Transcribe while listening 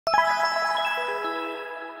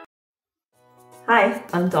Hi,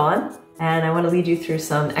 I'm Dawn, and I want to lead you through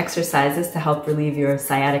some exercises to help relieve your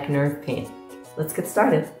sciatic nerve pain. Let's get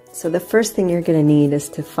started. So the first thing you're going to need is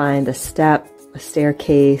to find a step, a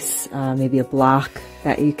staircase, maybe a block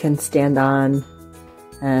that you can stand on.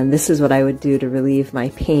 And this is what I would do to relieve my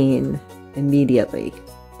pain immediately.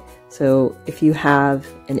 So if you have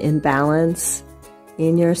an imbalance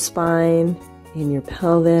in your spine, in your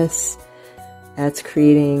pelvis, that's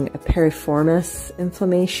creating a piriformis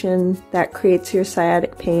inflammation that creates your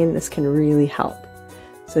sciatic pain, this can really help.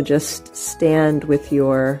 So just stand with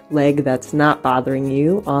your leg that's not bothering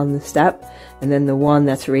you on the step, and then the one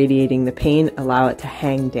that's radiating the pain, allow it to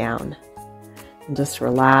hang down. And just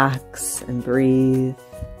relax and breathe.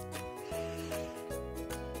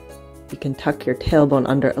 You can tuck your tailbone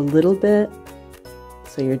under a little bit,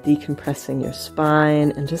 so you're decompressing your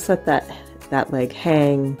spine, and just let that leg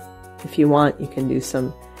hang. If you want, you can do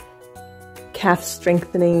some calf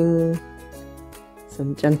strengthening,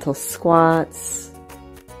 some gentle squats.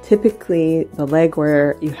 Typically, the leg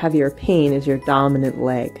where you have your pain is your dominant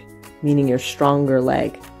leg, meaning your stronger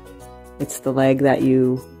leg. It's the leg that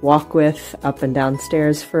you walk with up and down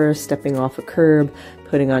stairs first, stepping off a curb,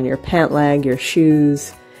 putting on your pant leg, your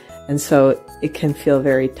shoes. And so it can feel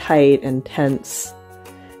very tight and tense.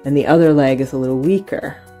 And the other leg is a little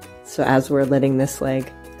weaker. So as we're letting this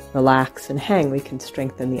leg relax and hang, we can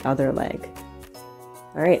strengthen the other leg.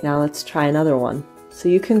 All right, now let's try another one. So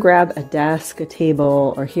you can grab a desk, a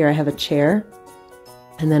table, or here I have a chair,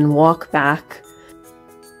 and then walk back,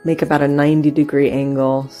 make about a 90-degree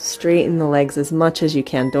angle, straighten the legs as much as you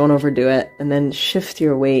can, don't overdo it, and then shift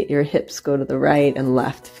your weight. Your hips go to the right and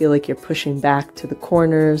left. Feel like you're pushing back to the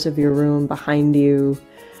corners of your room behind you,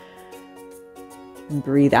 and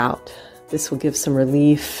breathe out. This will give some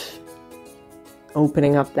relief,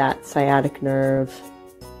 opening up that sciatic nerve,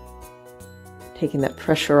 taking that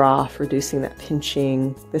pressure off, reducing that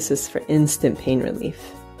pinching. This is for instant pain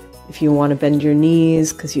relief. If you want to bend your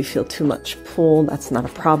knees because you feel too much pull, that's not a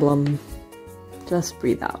problem. Just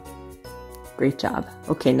breathe out. Great job.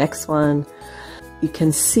 Okay, next one. You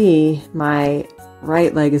can see my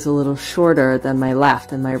right leg is a little shorter than my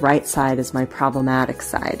left, and my right side is my problematic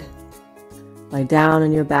side. Lie down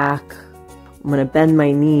on your back. I'm going to bend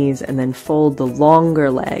my knees and then fold the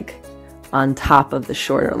longer leg on top of the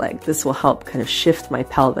shorter leg. This will help kind of shift my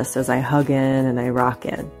pelvis as I hug in and I rock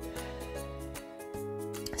in.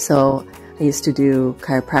 So I used to do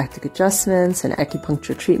chiropractic adjustments and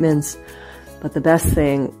acupuncture treatments, but the best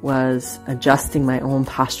thing was adjusting my own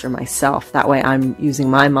posture myself. That way I'm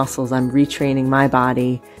using my muscles, I'm retraining my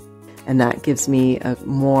body, and that gives me a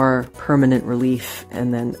more permanent relief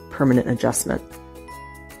and then permanent adjustment.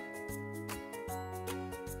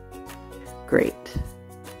 Great.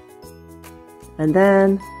 And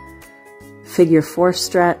then figure 4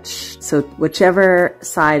 stretch. So whichever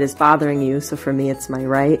side is bothering you, so for me it's my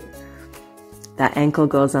right, that ankle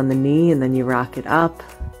goes on the knee and then you rock it up.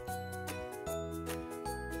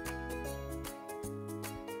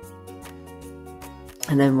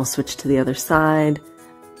 And then we'll switch to the other side.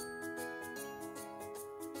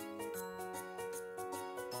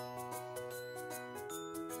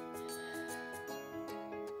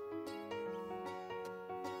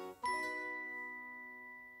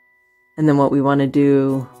 And then what we want to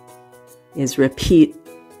do is repeat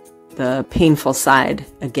the painful side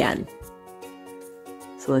again.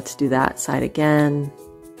 So let's do that side again.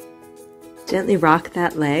 Gently rock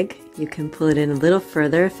that leg. You can pull it in a little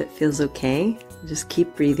further if it feels okay. Just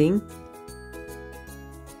keep breathing.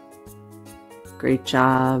 Great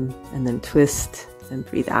job. And then twist and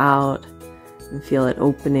breathe out and feel it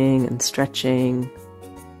opening and stretching.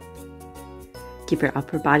 Keep your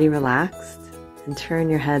upper body relaxed. And turn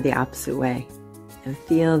your head the opposite way and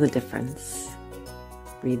feel the difference.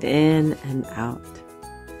 Breathe in and out.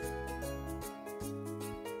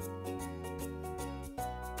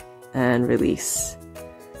 And release.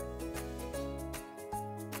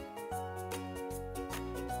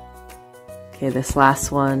 Okay, this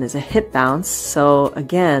last one is a hip bounce. So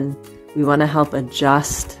again, we want to help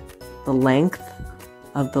adjust the length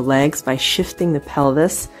of the legs by shifting the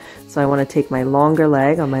pelvis. So I want to take my longer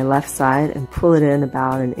leg on my left side and pull it in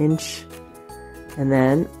about an inch. And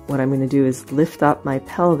then what I'm going to do is lift up my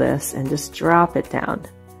pelvis and just drop it down.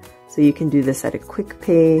 So you can do this at a quick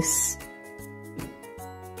pace.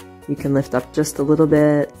 You can lift up just a little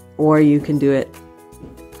bit, or you can do it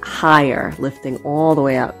higher, lifting all the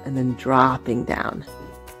way up and then dropping down.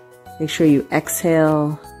 Make sure you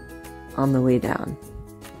exhale on the way down.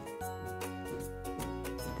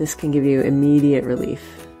 This can give you immediate relief.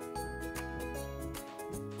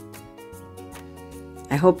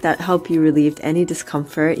 I hope that helped you relieve any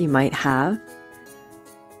discomfort you might have.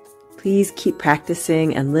 Please keep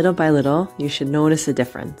practicing, and little by little, you should notice a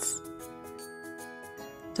difference.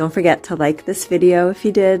 Don't forget to like this video if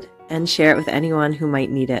you did, and share it with anyone who might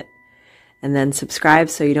need it. And then subscribe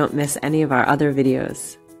so you don't miss any of our other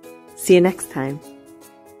videos. See you next time.